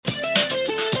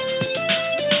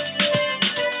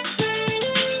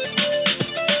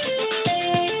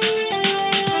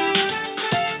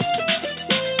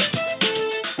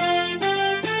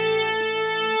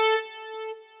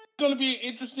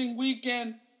interesting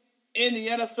weekend in the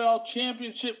NFL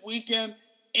championship weekend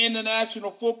in the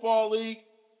National Football League.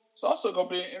 It's also going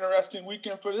to be an interesting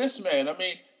weekend for this man. I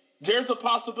mean, there's a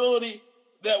possibility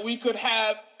that we could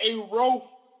have a Roaf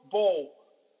Bowl,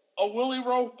 a Willie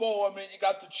Roaf Bowl. I mean, you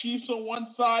got the Chiefs on one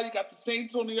side, you got the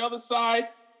Saints on the other side.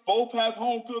 Both have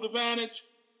home field advantage.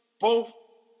 Both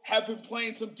have been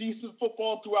playing some decent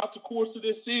football throughout the course of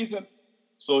this season.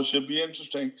 So it should be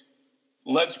interesting.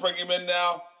 Let's bring him in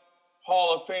now.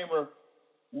 Hall of Famer,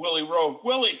 Willie Roaf.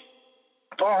 Willie.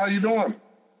 Oh, how you doing?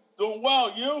 Doing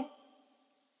well. You?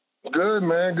 Good,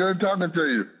 man. Good talking to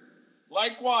you.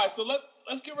 Likewise. So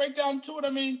let's get right down to it. I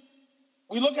mean,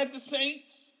 we look at the Saints,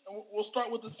 and we'll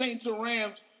start with the Saints and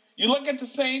Rams. You look at the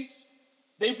Saints,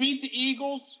 they beat the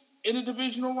Eagles in the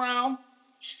divisional round,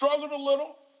 struggled a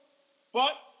little,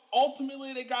 but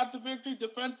ultimately they got the victory.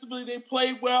 Defensively, they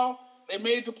played well. They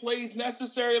made the plays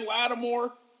necessary.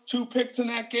 Lattimore, 2 picks in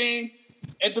that game.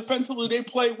 And defensively, they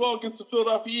played well against the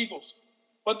Philadelphia Eagles.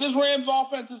 But this Rams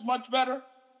offense is much better,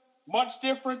 much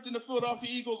different than the Philadelphia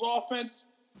Eagles offense.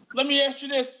 Let me ask you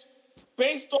this.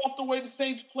 Based off the way the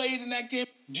Saints played in that game,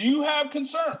 do you have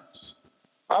concerns?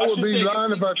 I would be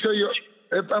lying if I tell you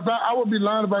I would be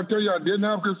lying if I tell you I didn't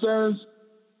have concerns.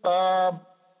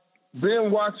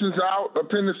 Ben Watson's out,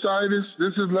 appendicitis.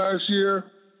 This is last year.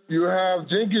 You have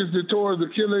Jenkins that tore his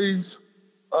Achilles.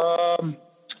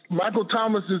 Michael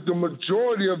Thomas is the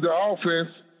majority of the offense.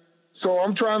 So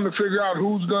I'm trying to figure out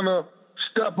who's going to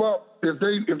step up. If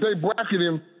they bracket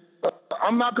him,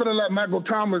 I'm not going to let Michael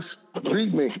Thomas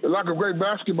beat me. Like a great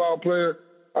basketball player,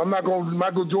 I'm not going to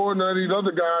Michael Jordan or these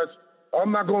other guys.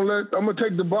 I'm going to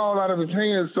take the ball out of his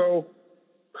hands. So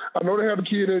I know they have a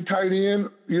kid at tight end.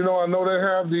 You know, I know they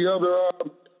have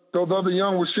those other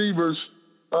young receivers.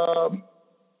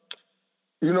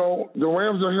 You know, the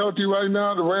Rams are healthy right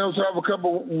now. The Rams have a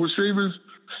couple receivers.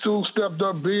 Stu stepped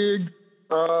up big.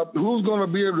 Who's going to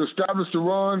be able to establish the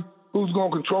run? Who's going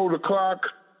to control the clock?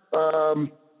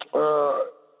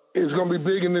 Is going to be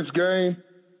big in this game.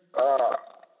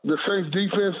 The Saints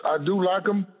defense, I do like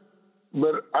them,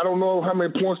 but I don't know how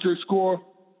many points they score.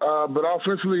 But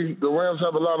offensively, the Rams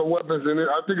have a lot of weapons, and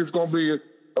I think it's going to be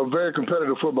a very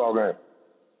competitive football game.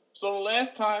 So the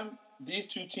last time these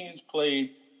two teams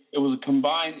played, it was a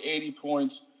combined 80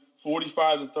 points,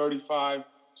 45-35.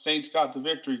 Saints got the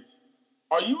victory.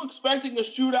 Are you expecting a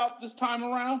shootout this time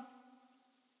around?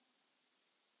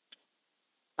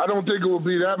 I don't think it will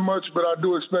be that much, but I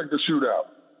do expect a shootout.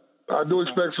 I do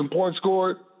expect some points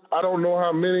scored. I don't know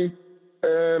how many.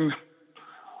 And,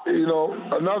 you know,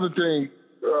 another thing,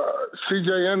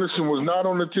 C.J. Anderson was not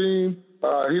on the team.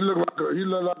 He looked like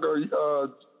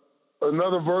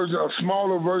another version, a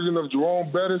smaller version of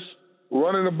Jerome Bettis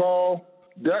running the ball.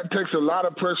 That takes a lot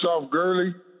of pressure off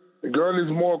Gurley. Gurley's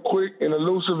more quick and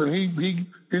elusive, and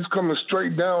he's coming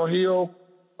straight downhill.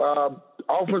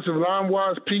 Offensive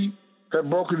line-wise, Pete had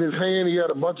broken his hand. He had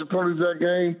a bunch of penalties that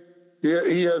game.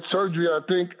 He had surgery, I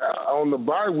think, on the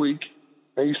bye week,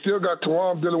 and he still got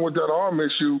Teron dealing with that arm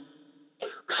issue.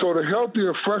 So the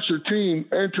healthier, fresher team,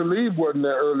 and Talib wasn't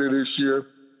there earlier this year,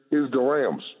 is the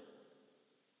Rams.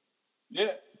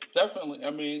 Yeah, definitely.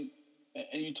 I mean,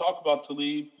 and you talk about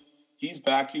Talib. He's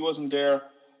back. He wasn't there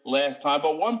last time.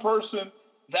 But one person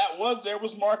that was there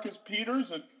was Marcus Peters,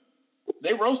 and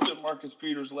they roasted Marcus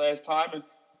Peters last time. And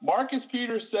Marcus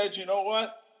Peters said, you know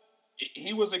what?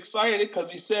 He was excited because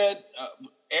he said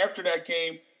after that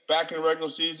game, back in the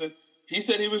regular season, he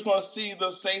said he was going to see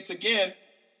the Saints again,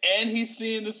 and he's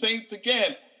seeing the Saints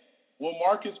again. Will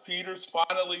Marcus Peters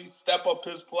finally step up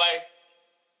his play?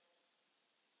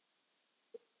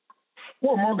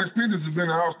 Well, Marcus Peters has been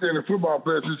an outstanding football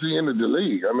player since he entered the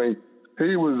league. I mean,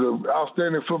 he was an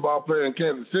outstanding football player in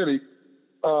Kansas City.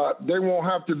 They won't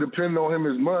have to depend on him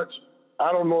as much.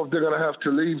 I don't know if they're going to have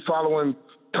to leave following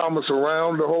Thomas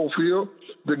around the whole field.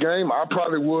 The game, I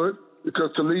probably would, because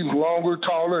Talib's longer,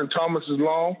 taller, and Thomas is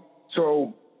long.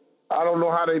 So I don't know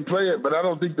how they play it, but I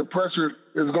don't think the pressure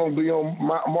is going to be on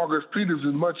Marcus Peters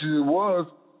as much as it was.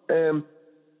 And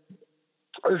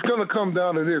it's going to come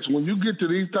down to this. When you get to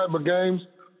these type of games,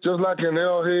 just like in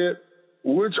Arrowhead,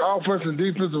 which offensive and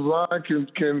defensive line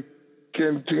can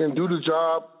do the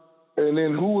job, and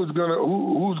then who's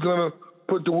gonna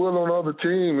put the will on the other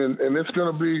team, and it's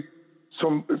gonna be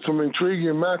some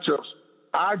intriguing matchups.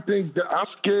 I think that I'm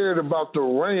scared about the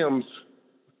Rams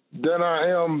than I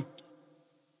am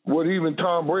with even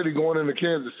Tom Brady going into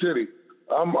Kansas City.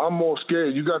 I'm more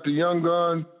scared. You got the young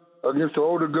gun against the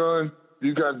older gun.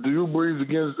 You got Drew Brees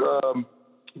against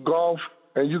Goff,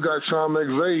 and you got Sean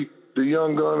McVay, the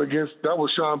young gun against – that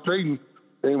was Sean Payton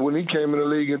and when he came in the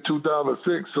league in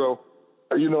 2006. So,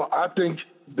 you know, I think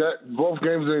that both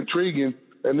games are intriguing,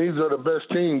 and these are the best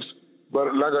teams.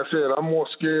 But like I said, I'm more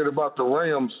scared about the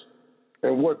Rams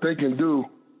and what they can do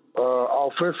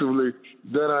offensively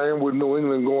than I am with New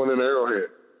England going in Arrowhead.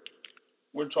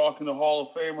 We're talking to Hall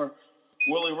of Famer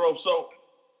Willie Roaf. So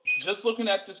just looking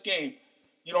at this game,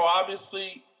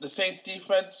 obviously the Saints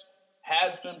defense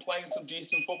has been playing some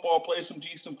decent football, played some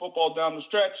decent football down the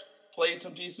stretch, played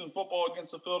some decent football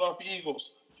against the Philadelphia Eagles.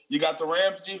 You got the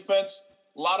Rams defense,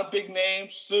 a lot of big names,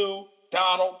 Sue,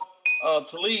 Donald,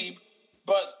 Talib,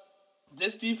 but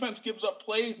this defense gives up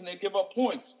plays and they give up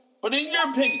points. But in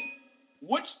your opinion,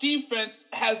 which defense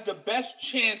has the best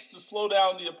chance to slow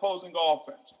down the opposing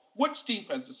offense? Which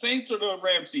defense, the Saints or the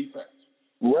Rams defense?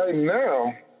 Right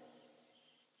now,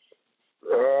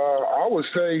 I would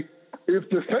say if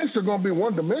the Saints are going to be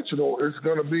one-dimensional, it's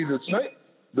going to be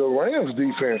the Rams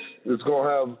defense is going to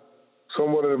have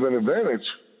somewhat of an advantage,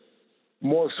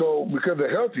 more so because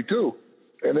they're healthy too,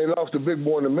 and they lost a big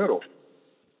boy in the middle.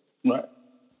 Right.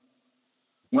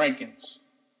 Rankins.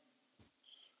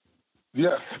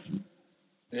 Yes.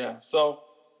 Yeah. So,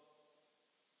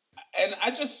 and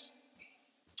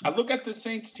I look at the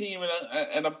Saints team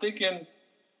and I'm thinking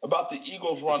about the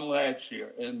Eagles' run last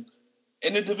year, and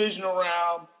in the divisional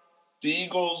round, the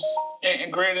Eagles,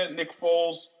 and granted, Nick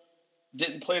Foles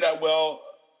didn't play that well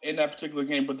in that particular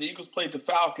game, but the Eagles played the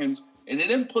Falcons, and they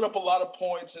didn't put up a lot of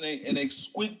points, and they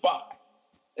squeaked by.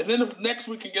 And then next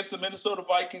week against the Minnesota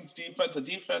Vikings defense, a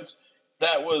defense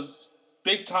that was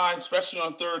big time, especially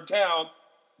on third down,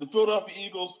 the Philadelphia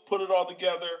Eagles put it all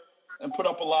together and put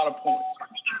up a lot of points.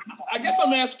 I guess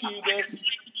I'm asking you this.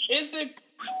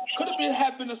 Could it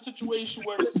have been a situation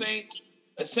where the Saints,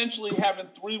 essentially having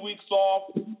 3 weeks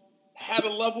off, had a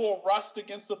level of rust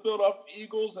against the Philadelphia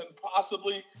Eagles, and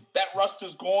possibly that rust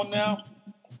is gone now?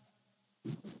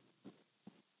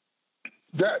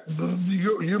 That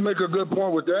you make a good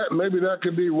point with that. Maybe that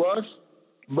could be rust,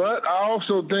 but I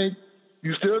also think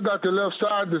you still got the left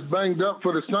side that's banged up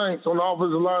for the Saints on the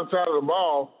offensive line side of the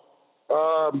ball.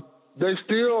 They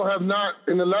still have not,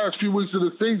 in the last few weeks of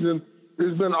the season,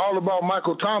 it's been all about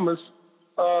Michael Thomas.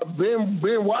 Ben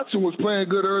Watson was playing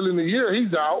good early in the year.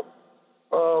 He's out.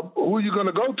 Who are you going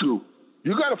to go to?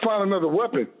 You got to find another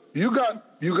weapon. You got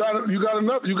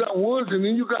another. You got Woods, and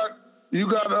then you got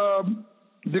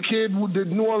the kid with the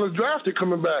New Orleans drafted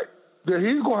coming back. That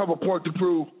he's going to have a point to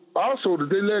prove. Also, that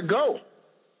they let go.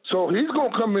 So he's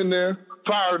going to come in there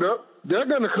fired up. They're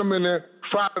going to come in there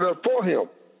fired up for him.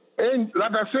 And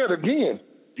like I said, again,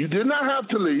 you did not have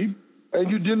to leave,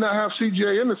 and you did not have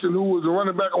C.J. Anderson, who was a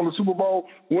running back on the Super Bowl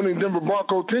winning Denver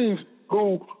Bronco teams,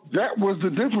 who that was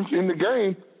the difference in the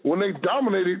game when they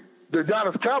dominated the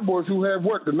Dallas Cowboys, who had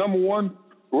the number one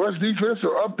rush defense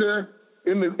or up there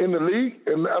in the league.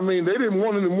 And I mean, they didn't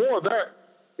want any more of that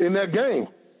in that game.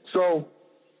 So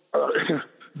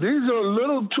these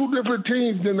are two different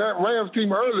teams than that Rams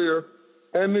team earlier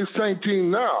and this Saint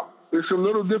team now. It's a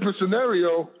little different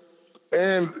scenario,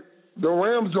 and the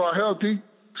Rams are healthy.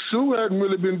 Sue hadn't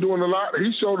really been doing a lot.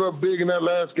 He showed up big in that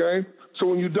last game. So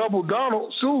when you double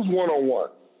Donald, Sue's one-on-one.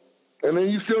 And then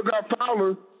you still got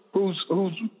Fowler, who's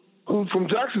from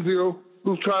Jacksonville,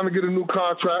 who's trying to get a new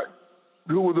contract,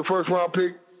 who was the first-round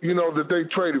pick, that they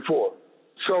traded for.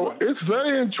 So It's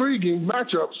very intriguing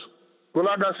matchups. But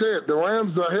like I said, the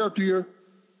Rams are healthier,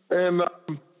 and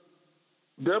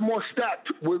they're more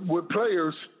stacked with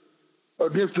players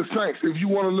against the Saints, if you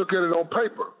want to look at it on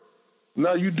paper.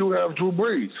 Now you do have Drew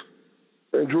Brees,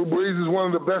 and Drew Brees is one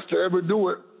of the best to ever do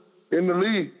it in the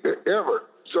league ever.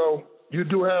 So you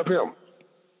do have him.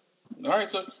 All right,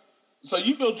 so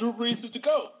you feel Drew Brees is the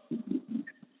GOAT?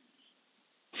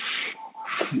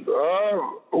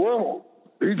 Well,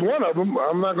 he's one of them.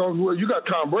 I'm not going to. You got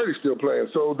Tom Brady still playing,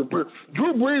 so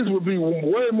Drew Brees would be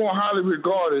way more highly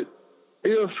regarded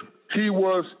if he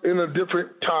was in a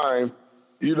different time,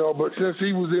 But since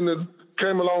he was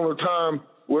came along the time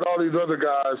with all these other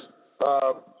guys,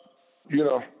 he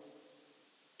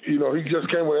just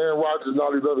came with Aaron Rodgers and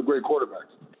all these other great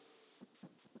quarterbacks.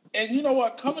 And you know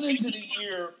what? Coming into the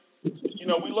year,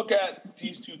 we look at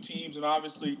these two teams, and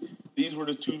obviously these were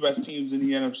the two best teams in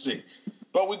the NFC.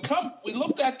 But we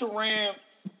looked at the Rams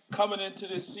coming into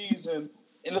this season,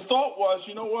 and the thought was,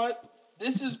 you know what?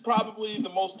 This is probably the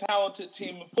most talented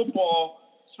team in football,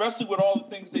 especially with all the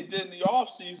things they did in the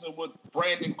offseason with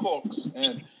Brandon Cooks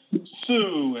and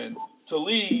Sue and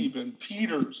Talib and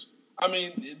Peters. I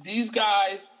mean, these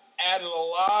guys added a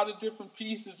lot of different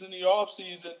pieces in the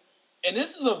offseason, and this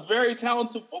is a very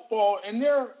talented football, and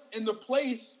they're in the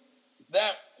place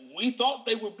that we thought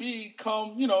they would be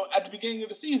come, at the beginning of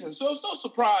the season. So it's no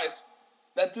surprise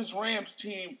that this Rams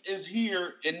team is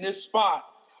here in this spot.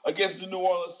 against the New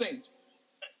Orleans Saints.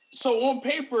 So on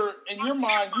paper, in your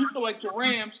mind, you feel like the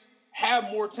Rams have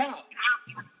more talent.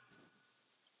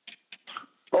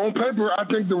 On paper, I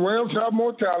think the Rams have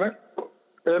more talent,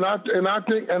 and I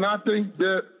think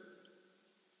that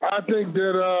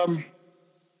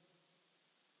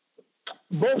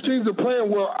both teams are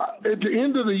playing well. At the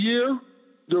end of the year,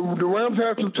 the Rams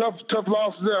had some tough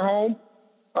losses at home.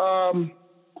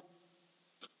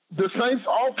 The Saints'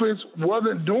 offense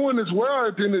wasn't doing as well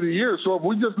at the end of the year. So if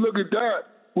we just look at that,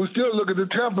 we still look at the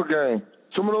Tampa game,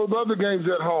 some of those other games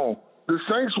at home. The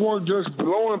Saints weren't just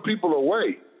blowing people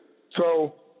away.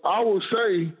 So I would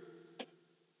say,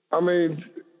 I mean,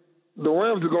 the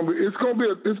Rams are going to be. It's going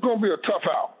to be a tough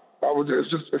out.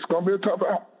 It's going to be a tough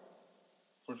out.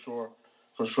 For sure.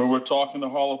 We're talking to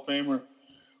Hall of Famer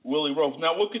Willie Roaf.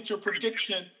 Now look at your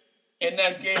prediction in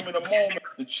that game in a moment.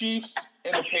 The Chiefs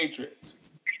and the Patriots.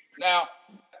 Now,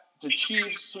 the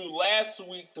Chiefs, who last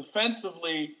week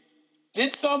defensively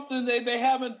did something they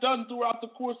haven't done throughout the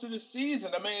course of the season.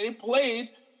 I mean, they played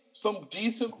some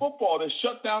decent football. They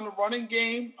shut down the running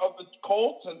game of the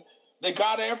Colts, and they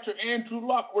got after Andrew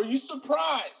Luck. Were you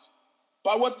surprised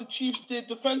by what the Chiefs did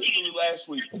defensively last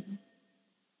week?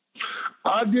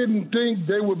 I didn't think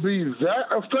they would be that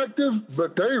effective,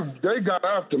 but they got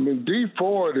after me.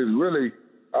 Go4it is really,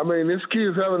 I mean, this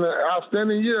kid's having an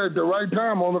outstanding year at the right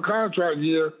time on the contract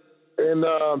year. And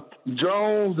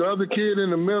Jones, the other kid in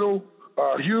the middle,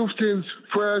 Houston's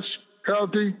fresh,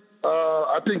 healthy.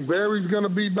 I think Barry's going to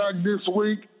be back this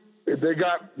week. They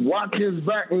got Watkins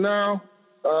back now.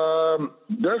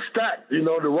 They're stacked. You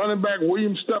know, the running back,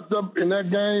 Williams, stepped up in that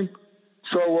game.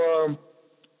 So,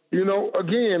 you know,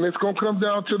 again, it's going to come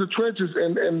down to the trenches.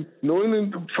 And New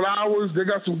England Flowers, they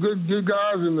got some good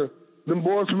guys, and them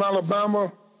boys from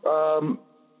Alabama.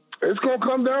 It's going to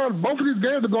come down. Both of these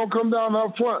games are going to come down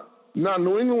up front. Now,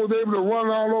 New England was able to run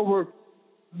all over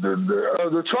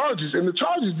the Chargers, and the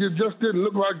Chargers just didn't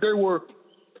look like they were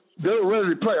ready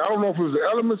to play. I don't know if it was the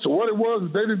elements or what it was.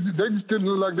 They just didn't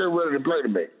look like they were ready to play to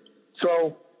me.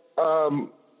 So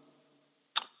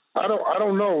I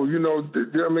don't know. You know,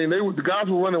 I mean, the guys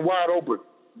were running wide open.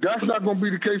 That's not going to be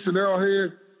the case in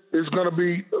Arrowhead. It's going to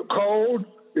be cold.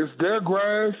 It's their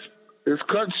grass. It's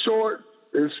cut short.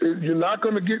 You're not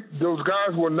going to get those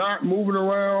guys were not moving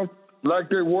around like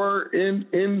they were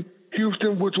in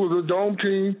Houston, which was a dome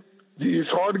team. It's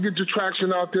hard to get your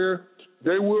traction out there.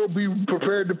 They will be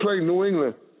prepared to play New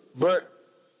England, but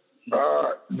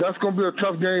that's going to be a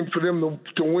tough game for them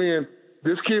to win.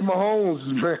 This kid Mahomes,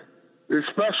 man, is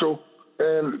special,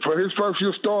 and for his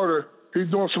first-year starter, he's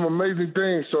doing some amazing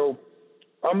things. So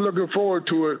I'm looking forward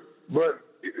to it, but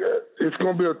it's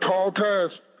going to be a tall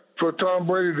task for Tom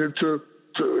Brady to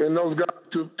and those guys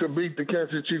to beat the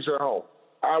Kansas City Chiefs at home.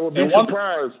 I would be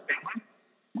surprised.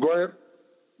 Go ahead.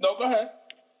 No, go ahead.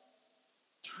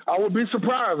 I would be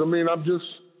surprised. I mean,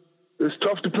 it's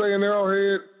tough to play in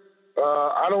Arrowhead.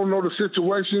 I don't know the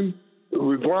situation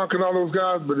with Gronk and all those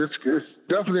guys, but it's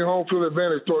definitely a home field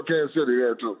advantage toward Kansas City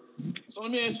there, too. So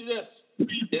let me ask you this.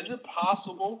 Is it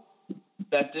possible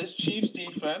that this Chiefs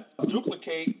defense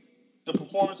duplicate the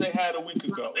performance they had a week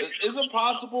ago? Is it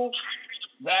possible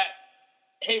that,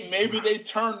 hey, maybe they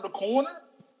turned the corner?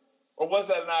 Or was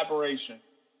that an aberration?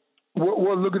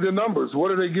 Well, look at the numbers.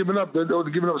 What are they giving up? They're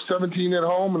giving up 17 at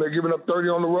home, and they're giving up 30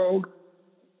 on the road.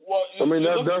 Well, look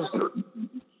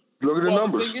at the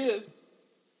numbers. The thing is,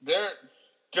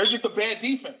 they're just a bad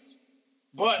defense.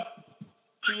 But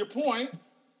to your point,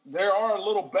 they are a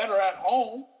little better at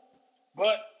home,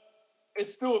 but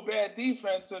it's still a bad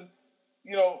defense. And,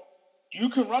 you know, you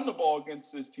can run the ball against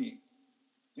this team.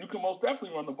 You can most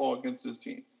definitely run the ball against this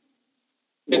team.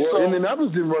 And well,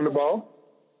 Indianapolis didn't run the ball.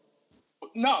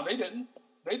 No, they didn't.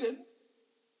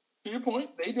 To your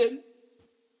point, they didn't.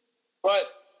 But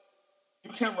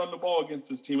you can't run the ball against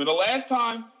this team. And the last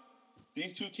time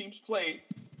these two teams played,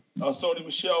 Sony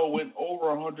Michel went over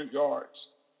 100 yards.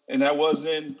 And that was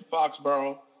in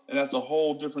Foxborough, and that's a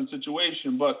whole different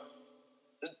situation. But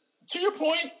to your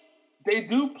point, they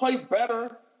do play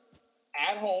better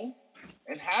at home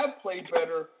and have played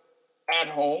better at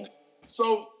home.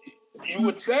 So you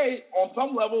would say, on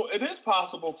some level, it is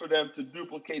possible for them to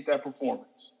duplicate that performance.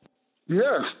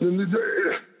 Yes.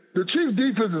 The Chiefs'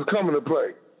 defense is coming to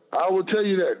play. I will tell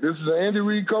you that. This is an Andy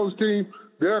Reid coach team.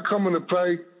 They're coming to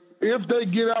play. If they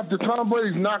get after Tom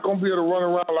Brady's not going to be able to run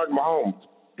around like Mahomes.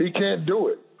 He can't do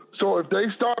it. So if they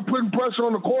start putting pressure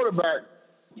on the quarterback,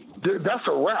 that's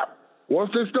a wrap.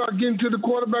 Once they start getting to the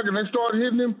quarterback and they start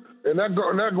hitting him and that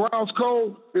ground's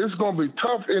cold, it's going to be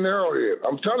tough in Arrowhead.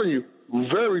 I'm telling you.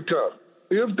 Very tough.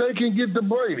 If they can get to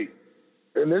Brady,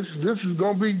 and this is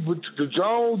going to be with the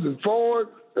Jones and Ford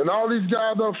and all these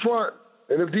guys up front,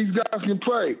 and if these guys can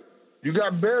play, you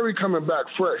got Barry coming back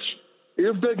fresh.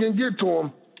 If they can get to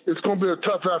him, it's going to be a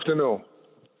tough afternoon.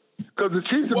 Because the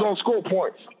Chiefs are going to score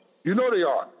points. You know they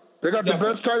are. They got the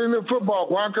best tight end in football.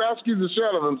 Gronkowski's a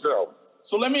shell of himself.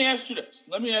 So let me ask you this.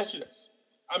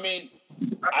 I mean,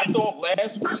 I thought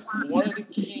last week one of the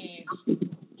keys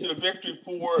to the victory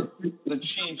for the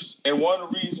Chiefs, and one of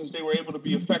the reasons they were able to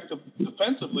be effective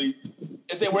defensively,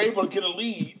 is they were able to get a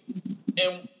lead.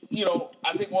 And, you know,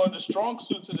 I think one of the strong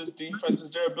suits of this defense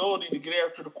is their ability to get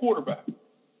after the quarterback.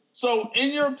 So,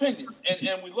 in your opinion,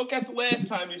 and we look at the last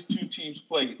time these two teams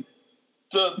played,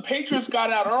 the Patriots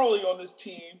got out early on this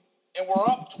team and were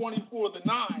up 24-9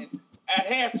 at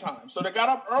halftime. So they got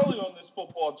up early on this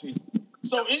football team.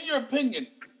 So, in your opinion,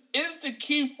 is the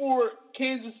key for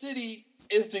Kansas City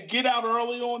is to get out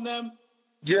early on them?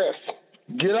 Yes.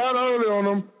 Get out early on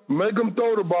them, make them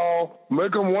throw the ball,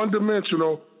 make them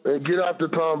one-dimensional, and get after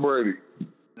Tom Brady.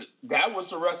 That was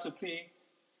the recipe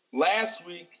last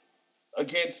week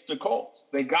against the Colts.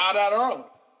 They got out early.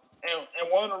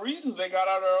 And one of the reasons they got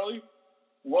out early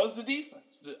was the defense.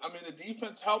 I mean, the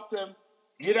defense helped them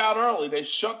get out early. They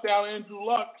shut down Andrew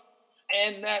Luck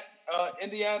and that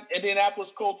Indianapolis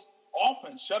Colts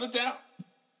offense. Shut it down.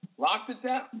 Locked it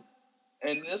down.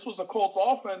 And this was a Colts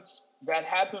offense that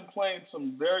had been playing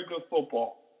some very good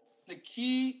football. The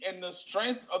key and the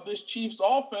strength of this Chiefs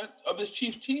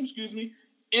team,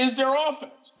 is their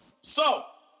offense. So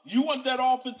you want that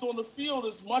offense on the field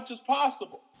as much as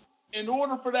possible. In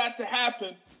order for that to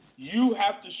happen, you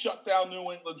have to shut down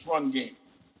New England's run game.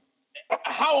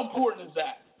 How important is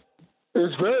that?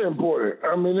 It's very important.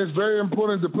 I mean, it's very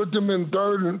important to put them in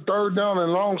third down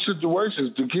and long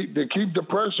situations to keep the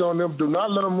pressure on them. Do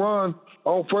not let them run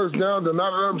on first down. Do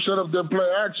not let them shut up their play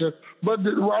action. But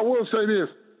I will say this.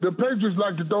 The Patriots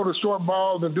like to throw the short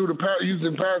balls and do the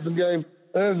using passing game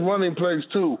and running plays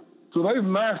too. So they've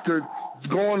mastered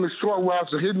going the short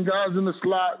routes and hitting guys in the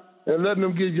slot and letting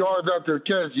them get yards after the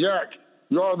catch,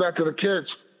 yards after the catch,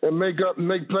 and make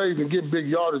plays and get big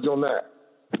yardage on that.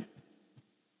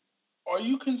 Are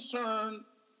you concerned,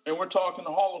 and we're talking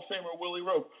the Hall of Famer Willie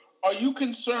Roaf, are you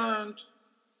concerned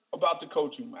about the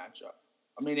coaching matchup?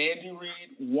 I mean, Andy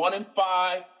Reid,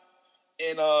 1-5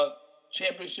 in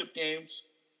championship games,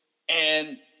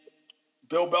 and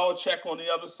Bill Belichick on the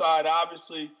other side,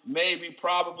 obviously, maybe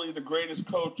probably the greatest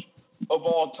coach of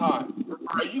all time.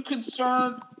 Are you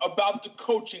concerned about the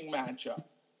coaching matchup?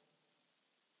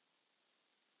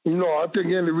 You know, I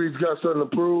think Andy Reid's got something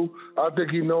to prove. I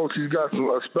think he knows he's got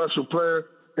a special player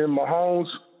in Mahomes,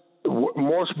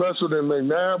 more special than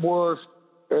McNabb was,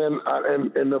 and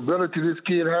the ability this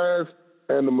kid has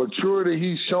and the maturity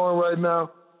he's showing right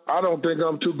now. I don't think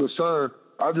I'm too concerned.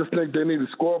 I just think they need to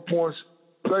score points,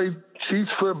 play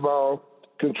Chiefs football,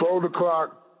 control the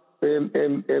clock, and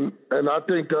I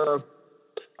think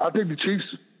the Chiefs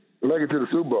make it to the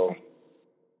Super Bowl.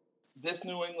 This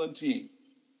New England team,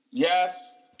 yes,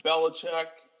 Belichick,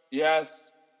 yes,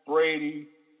 Brady,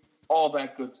 all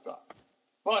that good stuff.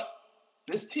 But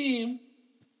this team,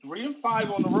 3-5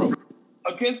 on the road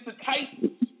against the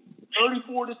Titans,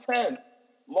 34-10,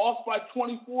 lost by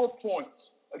 24 points.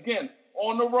 Again,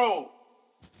 on the road.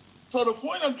 So the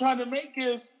point I'm trying to make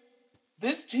is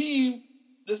this team,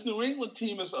 this New England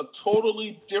team, is a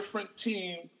totally different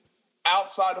team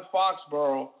outside of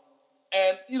Foxborough.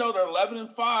 And, you know, they're 11-5.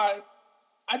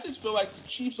 I just feel like the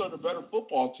Chiefs are the better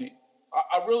football team.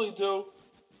 I really do.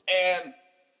 And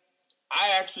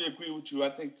I actually agree with you. I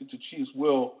think that the Chiefs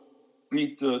will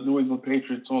beat the New England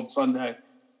Patriots on Sunday.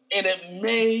 And it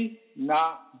may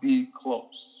not be close.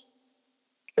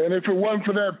 And if it wasn't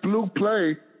for that fluke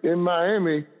play in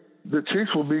Miami, the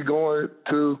Chiefs will be going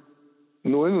to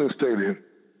New England Stadium.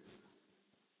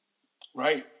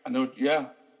 Right. I know. Yeah.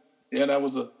 Yeah, that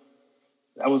was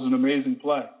an amazing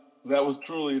play. That was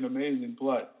truly an amazing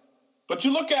play. But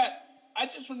you look at, I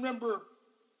just remember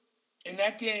in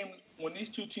that game when these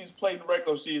two teams played in the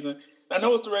regular season, I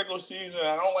know it's the regular season,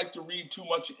 I don't like to read too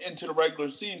much into the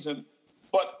regular season,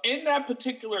 but in that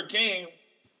particular game,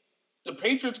 the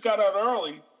Patriots got out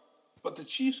early, but the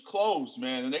Chiefs closed,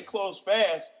 man, and they closed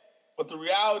fast. But the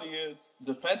reality is,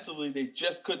 defensively, they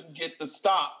just couldn't get the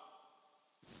stop.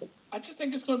 I just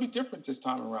think it's going to be different this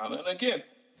time around. And again,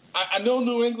 I know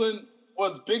New England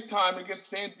was big time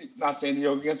against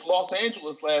against Los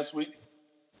Angeles last week,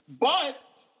 but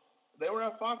they were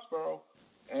at Foxborough,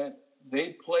 and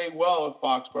they played well at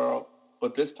Foxborough,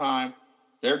 but this time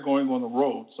they're going on the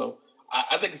road. So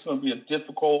I think it's going to be a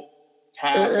difficult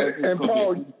task. And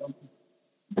Paul,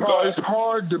 it's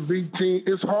hard to beat teams.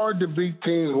 It's hard to beat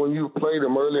teams when you play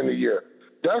them early in the year.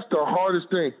 That's the hardest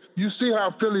thing. You see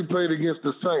how Philly played against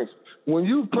the Saints. When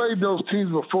you played those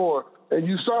teams before and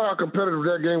you saw how competitive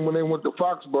that game when they went to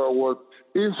Foxborough was,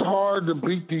 it's hard to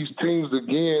beat these teams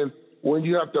again when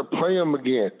you have to play them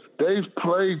again. They've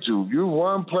played you. You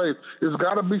won plays. There's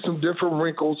got to be some different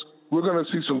wrinkles. We're going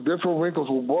to see some different wrinkles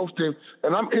with both teams.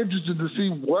 And I'm interested to see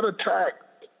what attack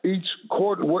each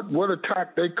quarter, what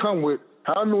attack they come with,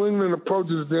 how New England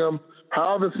approaches them,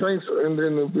 how the Saints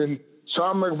and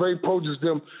Sean McVay approaches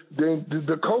them. Then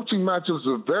the coaching matchups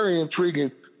are very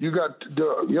intriguing. You got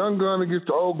the young gun against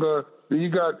the old gun. Then you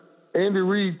got Andy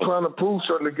Reid trying to prove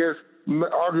something against,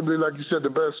 arguably, like you said, the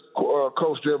best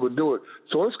coach to ever do it.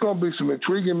 So it's going to be some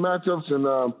intriguing matchups, and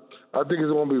I think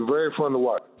it's going to be very fun to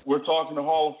watch. We're talking to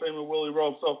Hall of Famer Willie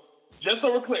Roaf. So just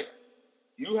so we're clear,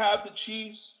 you have the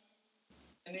Chiefs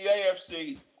in the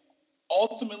AFC.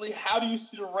 Ultimately, how do you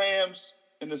see the Rams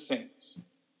and the Saints?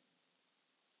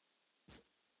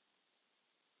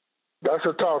 That's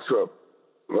a toss-up.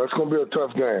 That's going to be a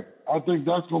tough game. I think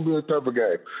that's going to be a tougher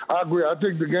game. I agree. I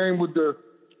think the game with the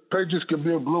Patriots could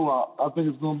be a blowout. I think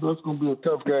that's going to be a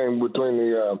tough game between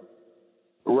the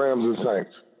Rams and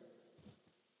Saints.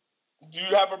 Do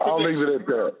you have a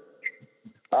prediction?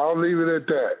 I'll leave it at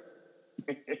that.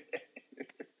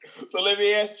 So let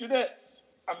me ask you this.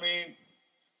 I mean,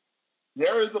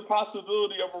 there is a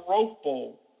possibility of a Roaf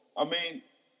Bowl. I mean,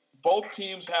 both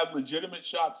teams have legitimate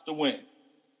shots to win.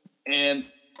 And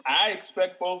I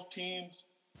expect both teams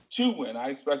to win. I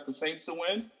expect the Saints to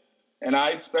win, and I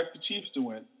expect the Chiefs to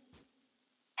win.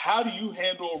 How do you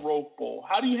handle a Roaf Bowl?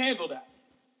 How do you handle that?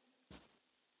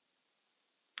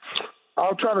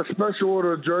 I'll try to special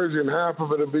order a jersey, and half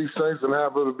of it will be Saints and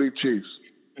half of it will be Chiefs.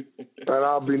 And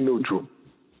I'll be neutral.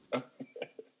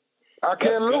 I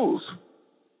can't lose.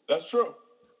 That's true.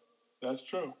 That's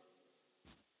true.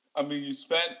 I mean,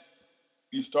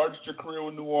 you started your career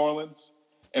in New Orleans,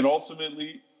 and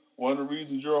ultimately, one of the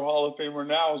reasons you're a Hall of Famer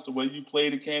now is the way you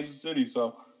played at Kansas City.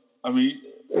 So, I mean,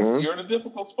 you're in a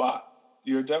difficult spot.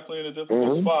 You're definitely in a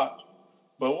difficult spot.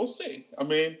 But we'll see. I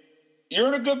mean, you're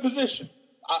in a good position.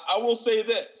 I will say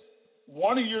this.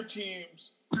 One of your teams,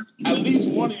 at least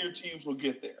one of your teams will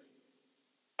get there.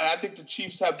 And I think the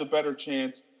Chiefs have the better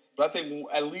chance, but I think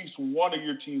at least one of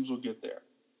your teams will get there.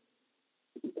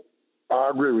 I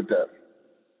agree with that.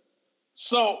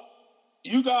 So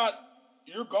you're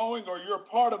a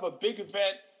part of a big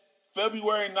event,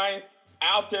 February 9th,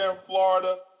 out there in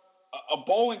Florida, a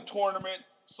bowling tournament,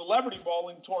 celebrity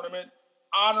bowling tournament,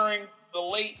 honoring the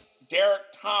late Derek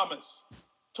Thomas.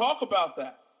 Talk about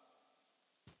that.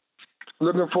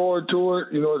 Looking forward to it.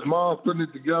 You know, his mom's putting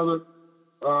it together.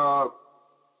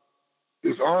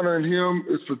 It's honoring him.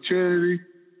 It's for charity.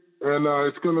 And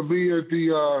it's going to be at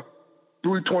the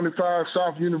 325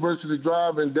 South University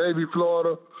Drive in Davie,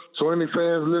 Florida. So any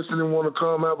fans listening want to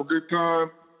come have a good time,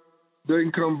 they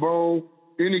can come bowl.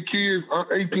 Any kids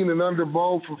 18 and under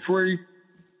bowl for free.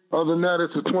 Other than that,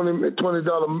 it's a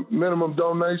 $20 minimum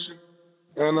donation.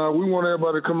 And we want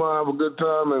everybody to come out and have a good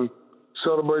time and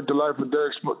celebrate the life of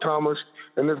Derek Thomas.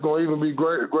 And it's going to even be a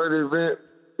great event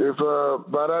if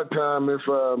by that time if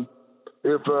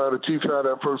the Chiefs had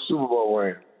that first Super Bowl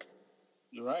win.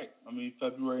 You're right. I mean,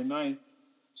 February 9th.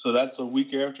 So that's a week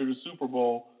after the Super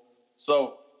Bowl.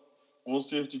 So we'll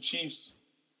see if the Chiefs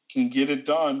can get it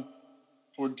done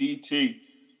for DT.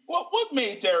 What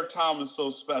made Derek Thomas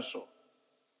so special?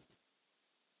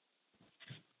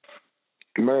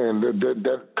 Man,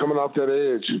 that coming off that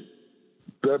edge,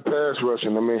 that pass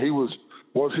rushing. I mean,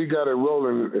 once he got it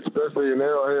rolling, especially in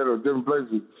Arrowhead or different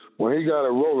places, when he got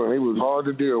it rolling, he was hard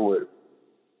to deal with.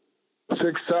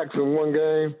 6 sacks in one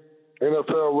game,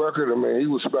 NFL record. I mean, he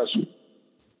was special.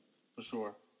 For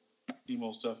sure. He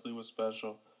most definitely was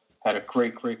special. Had a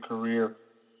great career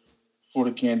for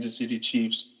the Kansas City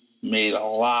Chiefs. Made a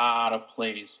lot of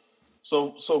plays.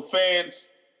 So fans,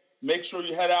 make sure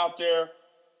you head out there.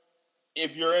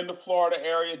 If you're in the Florida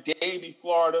area, Davie,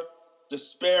 Florida, the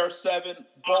Spare 7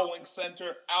 Bowling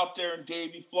Center out there in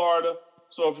Davie, Florida.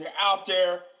 So if you're out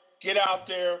there, get out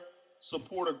there,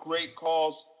 support a great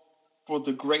cause for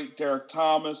the great Derek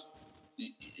Thomas.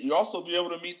 You also be able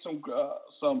to meet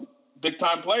some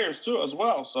big-time players, too, as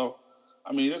well. So,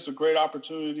 I mean, it's a great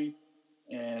opportunity.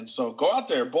 And so go out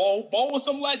there, bowl with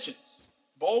some legends.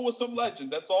 Bowl with some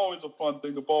legends. That's always a fun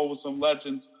thing to bowl with some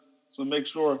legends. So make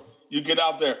sure you get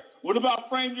out there. What about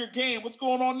Frame Your Game? What's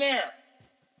going on there?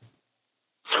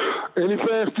 Any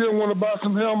fans still want to buy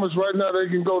some helmets right now, they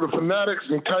can go to Fanatics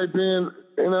and type in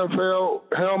NFL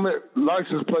helmet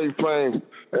license plate frames,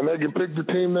 and they can pick the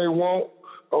team they want,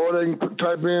 or they can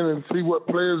type in and see what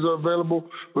players are available.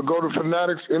 But go to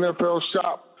Fanatics NFL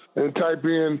shop and type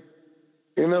in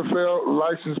NFL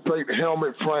license plate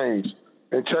helmet frames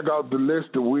and check out the list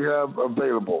that we have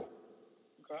available.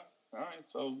 Okay. All right.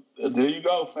 So there you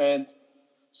go, fans.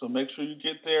 So make sure you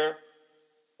get there.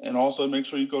 And also make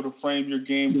sure you go to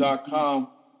frameyourgame.com.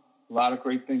 A lot of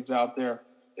great things out there.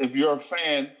 If you're a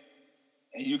fan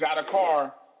and you got a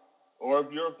car, or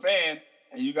if you're a fan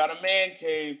and you got a man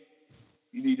cave,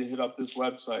 you need to hit up this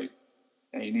website.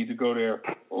 And you need to go there.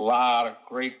 A lot of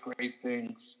great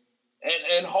things.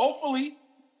 And hopefully,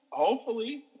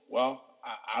 well,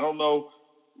 I don't know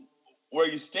where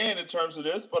you stand in terms of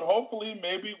this, but hopefully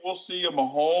maybe we'll see a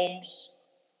Mahomes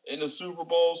in a Super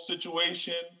Bowl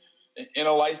situation in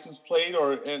a license plate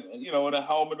or in a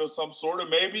helmet of some sort, or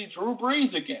maybe Drew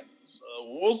Brees again.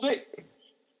 So we'll see.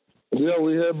 Yeah,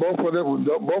 we had both of them.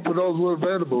 Both of those were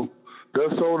available. They're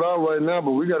sold out right now,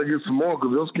 but we got to get some more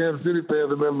because those Kansas City fans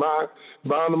have been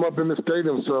buying them up in the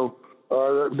stadium. So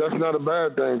that's not a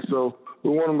bad thing. So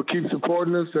we want them to keep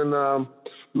supporting us and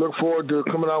look forward to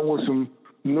coming out with some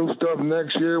new stuff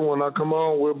next year. When I come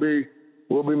on, we'll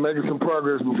be making some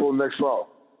progress before next fall.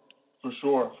 For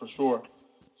sure.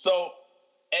 So,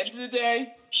 end of the day,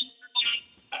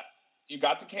 you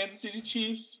got the Kansas City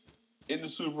Chiefs in the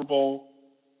Super Bowl.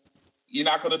 You're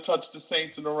not going to touch the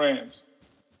Saints and the Rams.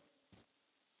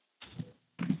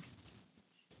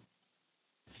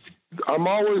 I'm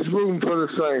always rooting for the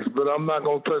Saints, but I'm not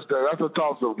going to touch that. That's a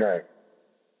toss-up game.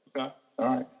 Okay, all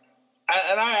right.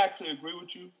 And I actually agree with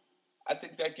you. I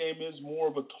think that game is more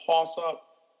of a toss-up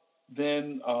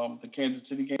than the Kansas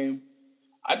City game.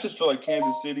 I just feel like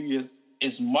Kansas City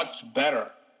is much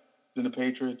better than the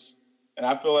Patriots. And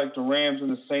I feel like the Rams and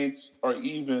the Saints are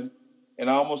even. And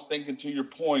I almost think, to your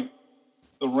point,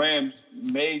 the Rams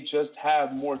may just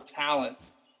have more talent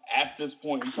at this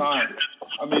point in time.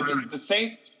 I mean, the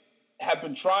Saints have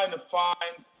been trying to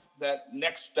find that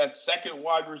second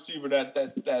wide receiver, that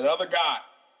other guy,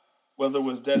 whether it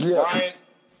was Des Bryant,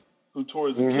 who tore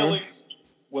his Achilles,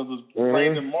 whether it was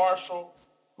Brandon Marshall,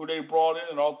 who they brought in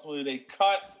and ultimately they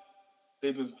cut.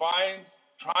 They've been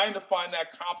trying to find that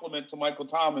complement to Michael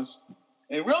Thomas,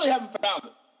 and they really haven't found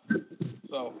it.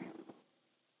 So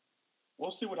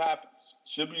we'll see what happens.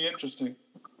 Should be interesting,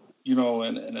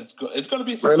 and it's going to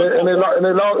be.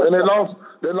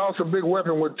 They lost a big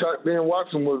weapon with Ben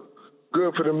Watson was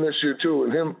good for them this year too,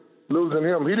 and losing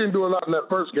him, he didn't do a lot in that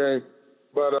first game,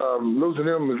 but losing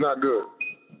him is not good.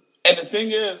 And the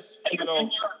thing is,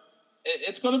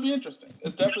 it's going to be interesting.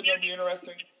 It's definitely going to be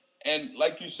interesting. And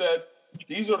like you said,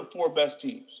 these are the four best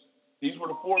teams. These were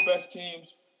the four best teams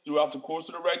throughout the course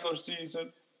of the regular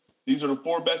season. These are the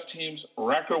four best teams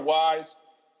record-wise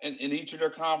in each of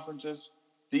their conferences.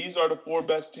 These are the four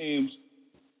best teams,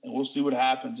 and we'll see what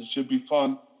happens. It should be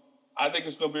fun. I think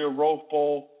it's going to be a Roaf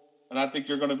Bowl, and I think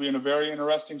you're going to be in a very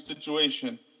interesting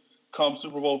situation come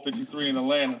Super Bowl 53 in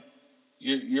Atlanta.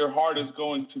 Your heart is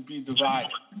going to be divided.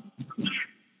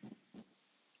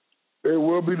 It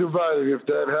will be divided if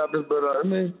that happens, but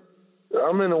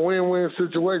I'm in a win-win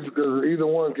situation because either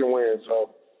one can win.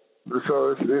 So it's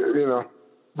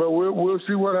but we'll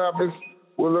see what happens.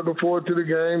 We're looking forward to the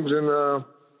games, and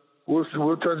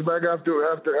we'll touch back after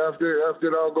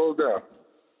it all goes down.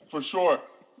 For sure.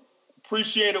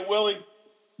 Appreciate it, Willie.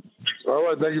 All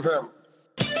right, thank you, fam.